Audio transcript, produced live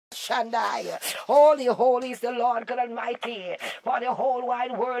Holy, holy is the Lord God Almighty. For the whole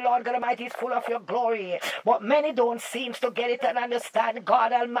wide world, Lord God Almighty, is full of your glory. But many don't seem to get it and understand,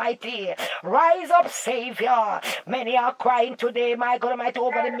 God Almighty. Rise up, Savior. Many are crying today, my God Almighty,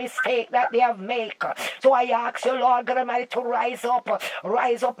 over the mistake that they have made. So I ask you, Lord God Almighty, to rise up.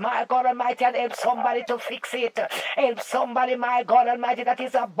 Rise up, my God Almighty, and help somebody to fix it. Help somebody, my God Almighty, that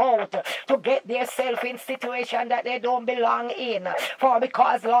is about to get themselves in situation that they don't belong in. For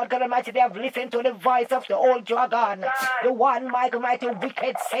because, Lord God Almighty, they have listened to the voice of the old dragon, the one, my God Almighty,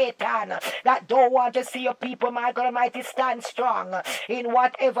 wicked Satan, that don't want to see your people, my God Almighty, stand strong in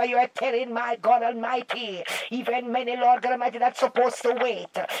whatever you are telling, my God Almighty. Even many, Lord God Almighty, that's supposed to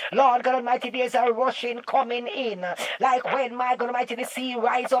wait. Lord God Almighty, there's a rushing coming in. Like when, my God Almighty, the sea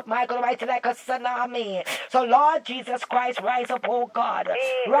rise up, my God Almighty, like a tsunami. So, Lord Jesus Christ, rise up, oh God.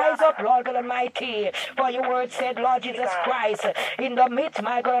 Rise up, Lord God Almighty. For your word said, Lord Jesus Christ, in the midst,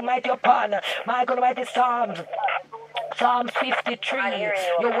 my God Almighty, upon, my God Almighty, Psalms 53.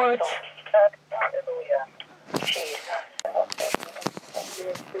 Your words.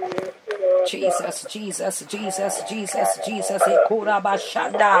 Jesus, Jesus, Jesus, Jesus, Jesus,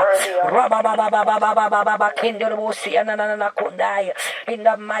 Kurabashanda, Rababababababababa, Kinderbosi, Ananakundai. In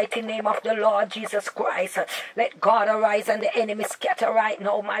the mighty name of the Lord Jesus Christ, let God arise and the enemy scatter right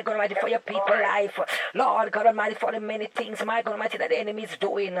now, my God Almighty, for your people life. Lord God Almighty, for the many things, my God Almighty, that the enemy is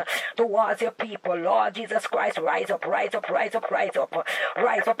doing towards your people. Lord Jesus Christ, rise up, rise up, rise up, rise up.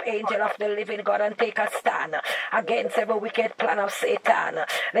 Rise up, angel of the living God, and take a stand against every wicked plan of Satan.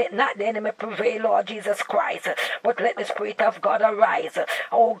 Let not the enemy prevail, Lord Jesus Christ, but let the Spirit of God arise.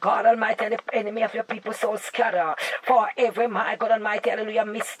 Oh God Almighty, and the enemy of your people so scatter. For every, my God Almighty, hallelujah,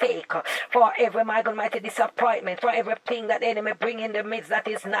 mistake, for every, my God Almighty, disappointment, for everything that the enemy bring in the midst that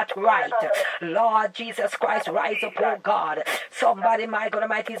is not right. Lord Jesus Christ, rise up, oh God. Somebody, my God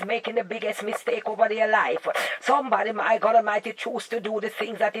Almighty, is making the biggest mistake over their life. Somebody, my God Almighty, choose to do the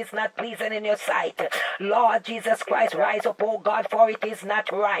things that is not pleasing in your sight. Lord Jesus Christ, rise up, oh God, for it is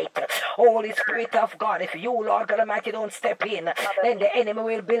not right. Holy Spirit of God, if you, Lord God Almighty, don't step in, then the enemy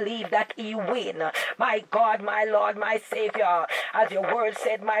will believe that he win. My God, my Lord, my Savior, as your word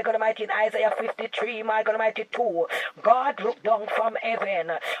said, my God Almighty, in Isaiah 53, my God Almighty 2, God looked down from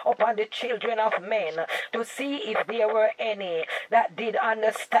heaven upon the children of men to see if there were any that did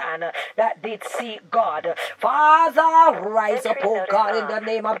understand, that did seek God. Father, rise up, oh God, in the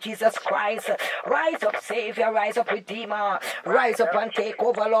name of Jesus Christ. Rise up, Savior, rise up, Redeemer, rise up and take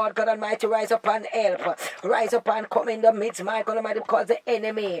over, Lord God Almighty, rise up and help, rise up and come in the midst, my God Almighty, because the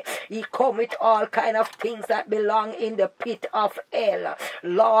enemy, he come with all kind of things that belong in the pit of hell.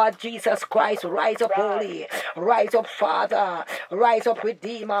 Lord Jesus Christ, rise up, Holy, rise up, Father, rise up,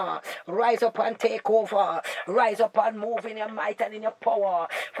 Redeemer, rise up and take over, rise up and move in your might and in your power,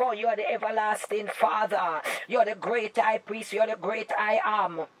 for you are the everlasting Father, you are the great high priest, you are the great I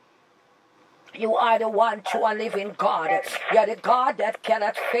am. You are the one true and living God. You're the God that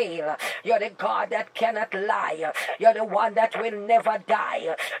cannot fail. You're the God that cannot lie. You're the one that will never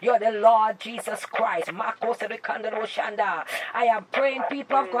die. You're the Lord Jesus Christ. I am praying,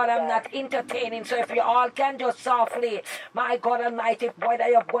 people of God, I'm not entertaining. So if you all can just softly, my God Almighty, whether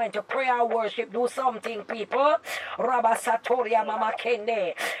you're going to pray or worship, do something, people. Rabasatoria Mama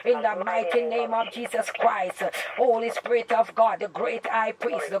Kende. In the mighty name of Jesus Christ. Holy Spirit of God, the great high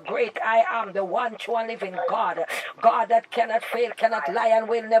priest, the great I am, the one true and living God, God that cannot fail, cannot lie, and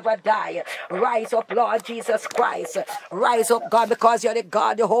will never die. Rise up, Lord Jesus Christ. Rise up, God, because you're the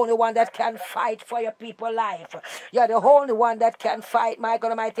God, the only one that can fight for your people's life. You're the only one that can fight, my God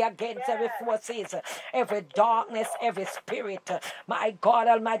Almighty, against every forces, every darkness, every spirit. My God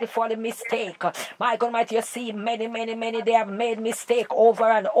Almighty, for the mistake. My God Almighty, you see many, they have made mistake over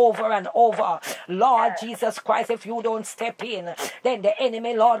and over and over. Lord Jesus Christ, if you don't step in, then the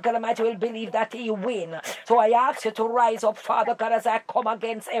enemy, Lord God Almighty, will believe that he win. So I ask you to rise up, Father God, as I come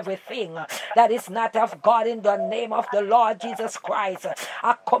against everything that is not of God in the name of the Lord Jesus Christ.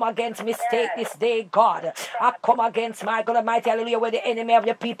 I come against mistake this day, God. I come against, my God Almighty, hallelujah, where the enemy of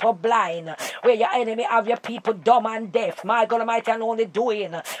your people blind, where your enemy of your people dumb and deaf, my God Almighty, and only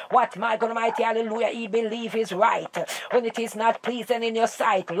doing what, my God Almighty, hallelujah, he believe is right, when it is not pleasing in your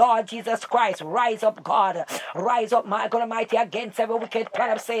sight. Lord Jesus Christ, rise up, God. Rise up, my God Almighty, against every wicked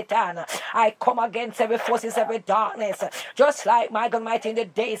plan of Satan. I come against every forces, every darkness, just like, my God Almighty, in the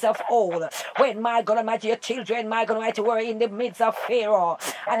days of old, when, my God Almighty, your children children, my God Almighty, were in the midst of Pharaoh,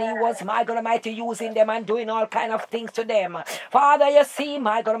 and he was, my God Almighty, using them and doing all kind of things to them. Father, you see,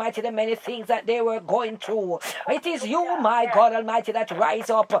 my God Almighty, the many things that they were going through. It is you, my God Almighty, that rise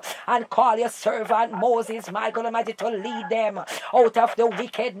up and call your servant Moses, my God Almighty, to lead them out of the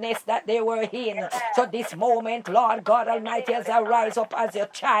wickedness that they were in. So this moment, Lord God Almighty, as I rise up as your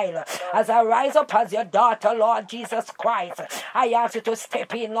child, as I rise up as your daughter, Lord Jesus Christ, I ask you to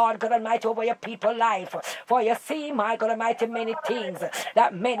step in, Lord God Almighty, over your people's life. For you see, my God Almighty, many things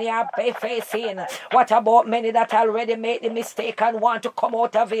that many are facing. What about many that already made the mistake and want to come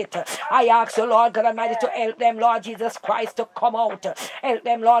out of it? I ask you, Lord God Almighty, to help them, Lord Jesus Christ, to come out. Help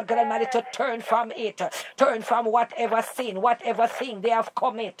them, Lord God Almighty, to turn from it. Turn from whatever sin, whatever thing they have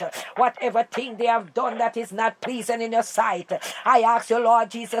committed, whatever thing they have done that is not pleasing in your sight. I ask you,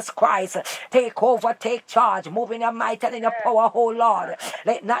 Lord Jesus Christ, take over, take charge, move in your might and in your power, oh Lord.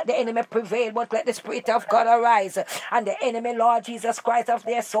 Let not the enemy prevail, but let the Spirit of God arise, and the enemy, Lord Jesus Christ, of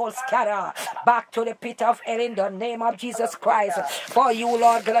their souls scatter back to the pit of hell in the name of Jesus Christ. For you,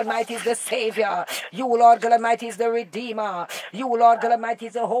 Lord God Almighty, is the Savior. You, Lord God Almighty, is the Redeemer. You, Lord God Almighty,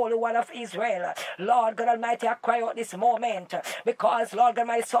 is the Holy One of Israel. Lord God Almighty, I cry out this moment because, Lord God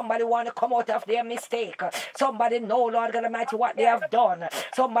Almighty, somebody want to come out of their mistake. Somebody know, Lord God Almighty, what they have done.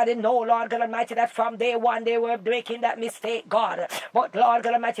 Somebody know, Lord God Almighty, that from day one they were breaking that mistake, God. But, Lord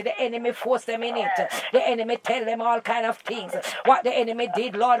God Almighty, the enemy forced them in it. The enemy tell them all kind of things. What the enemy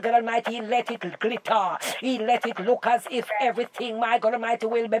did, Lord God Almighty, he let it glitter. He let it look as if everything, my God Almighty,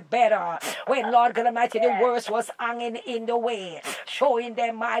 will be better. When, Lord God Almighty, the worst was hanging in the way, showing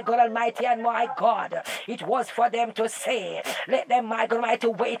them, my God Almighty and my God, it was for them to say, let them, my God Almighty,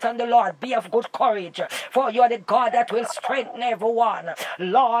 wait on the Lord. Be of good courage, for you are the God that will strengthen everyone.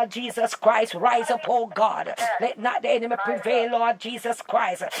 Lord Jesus Christ, rise up, oh God. Let not the enemy prevail, Lord Jesus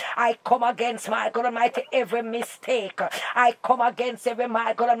Christ. I come against, my God Almighty, every mistake. I come against every,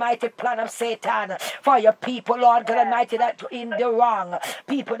 my God Almighty, plan of Satan for your people, Lord God Almighty, that in the wrong.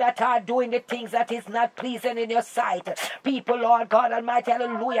 People that are doing the things that is not pleasing in your sight. People, Lord God Almighty,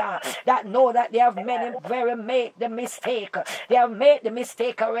 hallelujah, that know that they have made the mistake. They have made the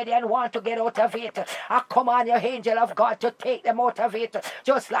mistake already and want to get out of it. I command your angel of God to take them out of it.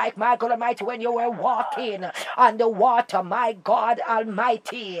 Just like, my God Almighty, when you were walking on the water, my God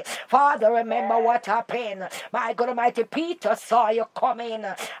Almighty. Father, remember what happened. My God Almighty, Peter saw you coming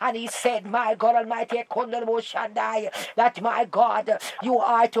and he said, my God Almighty, that, my God, you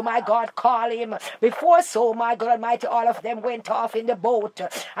are to, my God, call him. Before so, my God Almighty, all of them went off in the boat.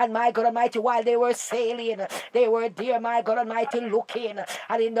 And, my God Almighty, while they were sailing, they were there, my God Almighty, looking.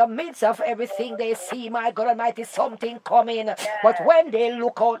 And in the midst of everything they see, my God Almighty, something coming. But when they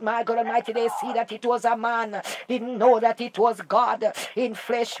look out, my God Almighty, they see that it was a man. Didn't know that it was God in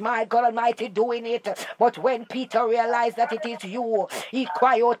flesh, my God Almighty, doing it. But when Peter realized that it is you, he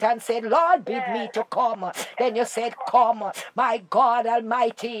cried out and said, Lord, bid me to come. Then you said, come, my God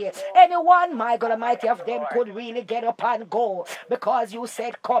Almighty. Anyone, my God Almighty, of them could really get up and go because you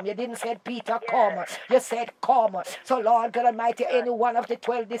said, come. You didn't say, Peter, come. You said, come. So, Lord God Almighty, any one of the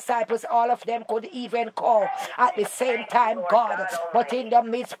 12 disciples, all of them could even come at the same time, God. But in the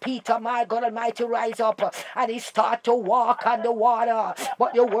midst, Peter, my God Almighty, rise up and he start to walk on the water.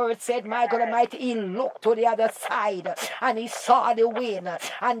 But your word said, my God Almighty, he looked to the other side and he saw the wind,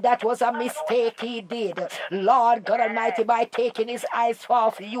 and that was a mistake he did. Lord God Almighty, by taking his eyes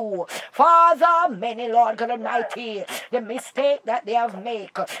off you. Father, many, Lord God Almighty, the mistake that they have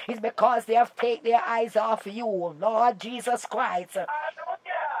made is because they have taken their eyes off you, Lord Jesus Christ.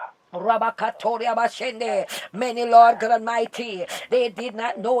 Rabakatoria Bashende. Many, Lord God Almighty, they did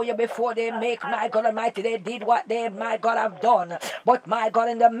not know you before they make, my God Almighty, they did what they, my God, have done. But, my God,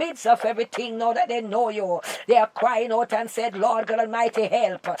 in the midst of everything, now that they know you, they are crying out and said, Lord God Almighty,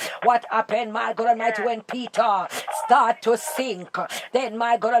 help. What happened, my God Almighty, when Peter start to sink? Then,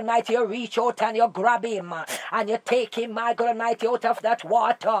 my God Almighty, you reach out and you grab him and you take him, my God Almighty, out of that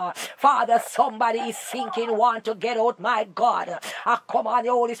water. Father, somebody is sinking, want to get out, my God. I come on,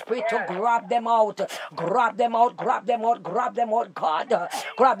 the Holy Spirit, to grab them out, grab them out, grab them out, grab them out, God.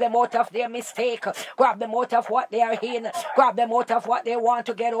 Grab them out of their mistake, grab them out of what they are in, grab them out of what they want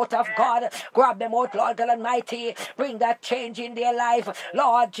to get out of, God. Grab them out, Lord God Almighty. Bring that change in their life,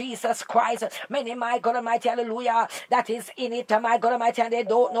 Lord Jesus Christ. Many, my God Almighty, hallelujah, that is in it, my God Almighty, and they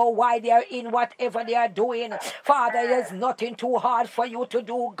don't know why they are in whatever they are doing. Father, there's nothing too hard for you to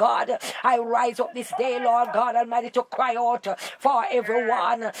do, God. I rise up this day, Lord God Almighty, to cry out for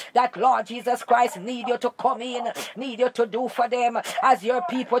everyone that, Lord Jesus Christ, need you to come in, need you to do for them as your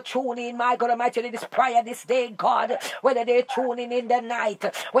people tune in, my God Almighty, to this prayer this day, God, whether they tune in the night,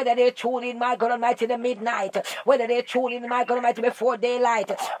 whether they tune in, my God Almighty, in the midnight, whether they tune in, my God Almighty, before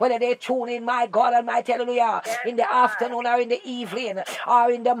daylight, whether they tune in, my God Almighty, hallelujah, in the afternoon or in the evening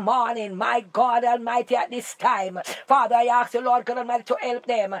or in the morning, my God Almighty, at this time. Father, I ask the Lord God Almighty to help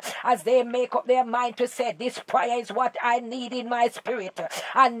them as they make up their mind to say, this prayer is what I need in my spirit.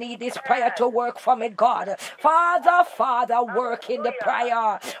 I need this prayer to work for me, God. Father, work in the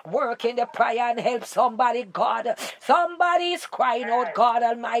prayer. Work in the prayer and help somebody, God. Somebody is crying out, God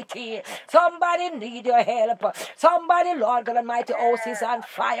Almighty. Somebody need your help. Somebody, Lord God Almighty, house is on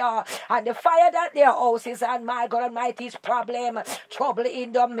fire. And the fire that their house is on, my God Almighty, is problem, trouble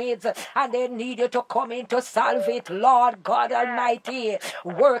in the midst. And they need you to come in to solve it, Lord God Almighty.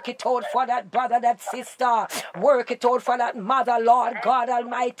 Work it out for that brother, that sister. Work it out for that mother, Lord God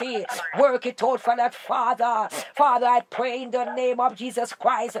Almighty. Work it out for that father. Father, I pray in the name of Jesus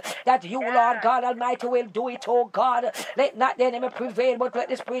Christ that you, Lord God Almighty, will do it, oh God. Let not the enemy prevail, but let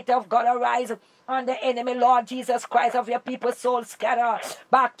the Spirit of God arise on the enemy, Lord Jesus Christ, of your people's soul scatter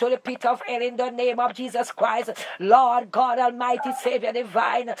back to the pit of hell in the name of Jesus Christ. Lord God Almighty, Savior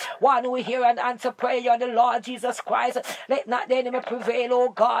divine, one who hear and answer prayer, the Lord Jesus Christ. Let not the enemy prevail, oh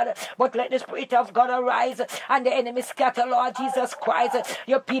God, but let the Spirit of God arise and the enemy scatter, Lord Jesus Christ.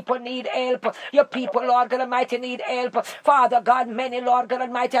 Your people need help. Your people, Lord God Almighty, need help. Father God, many, Lord God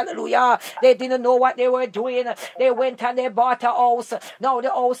Almighty, hallelujah, they didn't know what they were doing. They went and they bought a house. Now the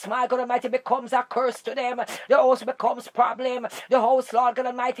house, my God Almighty, becomes a curse to them. The house becomes problem. The house, Lord God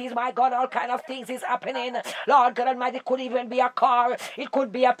Almighty, is, my God, all kind of things is happening. Lord God Almighty, it could even be a car. It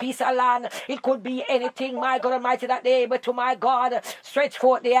could be a piece of land. It could be anything, my God Almighty, that they able to, my God, stretch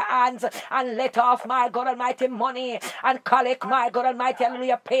forth their hands and let off, my God Almighty, money and collect, my God Almighty,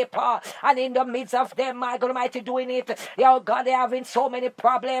 hallelujah, paper. And in the midst of them, my God Almighty, doing it, oh God, they're having so many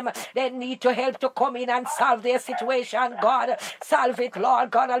problems. They need to help to come in and solve their situation, God. Solve it,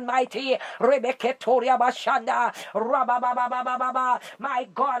 Lord God Almighty. Rebeketoria Bashanda. Rababababababa. My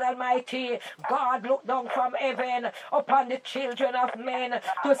God Almighty, God, look down from heaven upon the children of men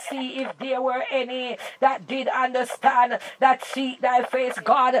to see if there were any that did understand, that seek thy face,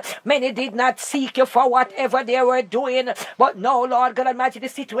 God. Many did not seek you for whatever they were doing, but now, Lord God Almighty, the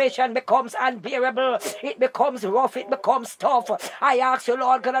situation becomes unbearable. It becomes rough. It becomes tough. I ask you,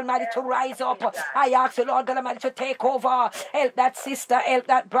 Lord God Almighty, to rise up. I ask you, Lord God Almighty, to take over. Help that sister. Help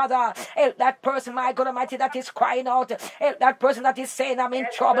that brother. Help that person, my God Almighty, that is crying out. Help that person that is saying, I'm in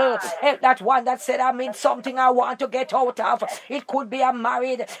trouble. Help that one that said, I'm in something I want to get out of. It could be a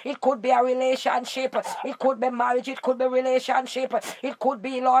married. It could be a relationship. It could be marriage. It could be relationship. It could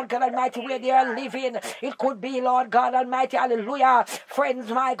be, Lord God Almighty, where they are living. It could be, Lord God Almighty, hallelujah, friends,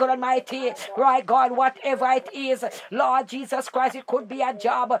 my God Almighty, right God, whatever it is, Lord Jesus Christ, it could be a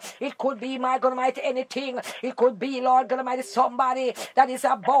job. It could be, my God Almighty, anything. It could be, Lord God Almighty, somebody that is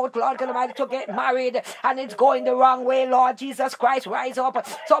about, Lord God Almighty, to get married and it's going the wrong way. Lord Jesus Christ, rise up.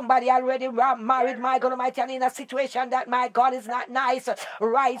 Somebody already married, my God Almighty, and in a situation that, my God, is not nice.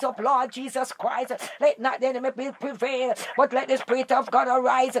 Rise up, Lord Jesus Christ. Let not the enemy prevail, but let the Spirit of God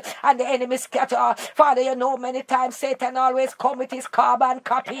arise and the enemy scatter. Father, you know many times Satan always come with his carbon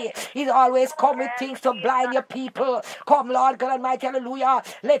copy. He's always come with things to blind your people. Come, Lord God Almighty, hallelujah.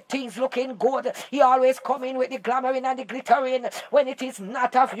 Let things looking good. He always come in with the glamoring and the glittering. When it is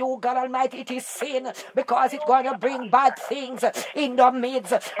not of you, God Almighty, it is sin, because it's going to bring bad things in the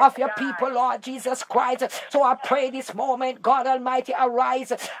midst of your people, Lord Jesus Christ. So I pray this moment, God Almighty,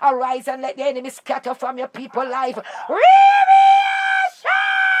 arise, arise and let the enemy scatter from your people life.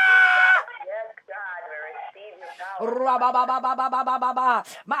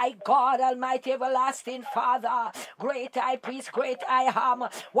 My God Almighty, everlasting Father, great high priest, great I am,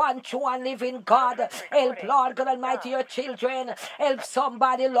 one true and living God. Help, Lord God Almighty, your children. Help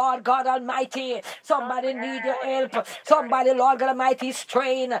somebody, Lord God Almighty. Somebody need your help. Somebody, Lord God Almighty, is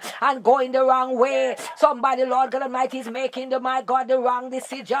straying and going the wrong way. Somebody, Lord God Almighty, is making my God, the wrong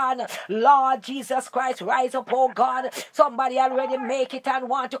decision. Lord Jesus Christ, rise up, oh God. Somebody already make it and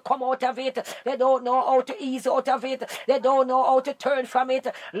want to come out of it. They don't know how to ease out of it. it. They don't know how to turn from it.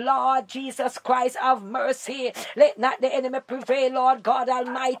 Lord Jesus Christ, have mercy. Let not the enemy prevail, Lord God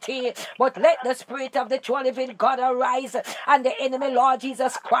Almighty, but let the Spirit of the true living God arise, and the enemy, Lord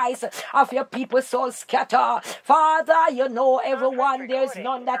Jesus Christ, of your people's soul scatter. Father, you know everyone. There's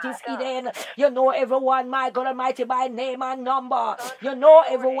none that is hidden. You know everyone, my God Almighty, by name and number. You know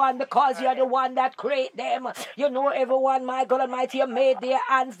everyone because you're the one that create them. You know everyone, my God Almighty. You made their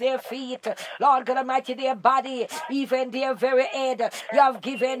hands, their feet, Lord God Almighty, their body, even their very head. You have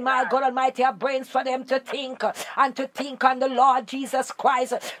given, my God Almighty, a brains for them to think, and to think on the Lord Jesus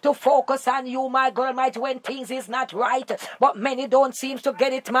Christ, to focus on you, my God Almighty, when things is not right. But many don't seem to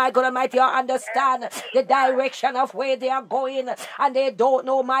get it, my God Almighty, or understand the direction of where they are going, and they don't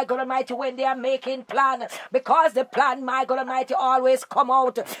know, my God Almighty, when they are making plan, because the plan, my God Almighty, always come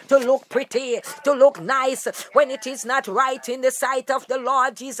out to look pretty, to look nice, when it is not right in the sight of the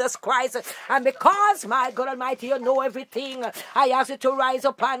Lord Jesus Christ. And because, my God Almighty, you know everything, I ask you to rise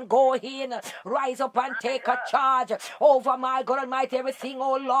up and go in, rise up and take a charge over, my God Almighty, everything,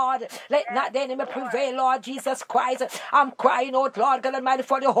 oh Lord. Let not the enemy prevail, Lord Jesus Christ. I'm crying out, Lord God Almighty,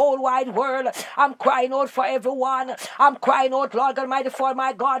 for the whole wide world. I'm crying out for everyone. I'm crying out, Lord God Almighty, for,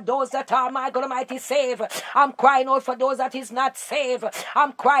 my God, those that are, my God Almighty, saved. I'm crying out for those that is not saved.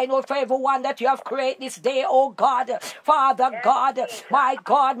 I'm crying out for everyone that you have created this day, oh God. Father God,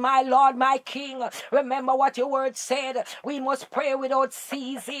 my Lord, my King. Remember what your word said. We must pray without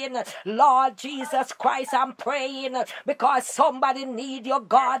ceasing. Lord Jesus Christ, I'm praying because somebody need you,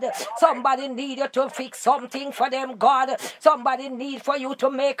 God. Somebody need you to fix something for them, God. Somebody need for you to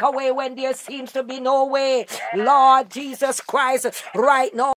make a way when there seems to be no way. Lord Jesus Christ, right now,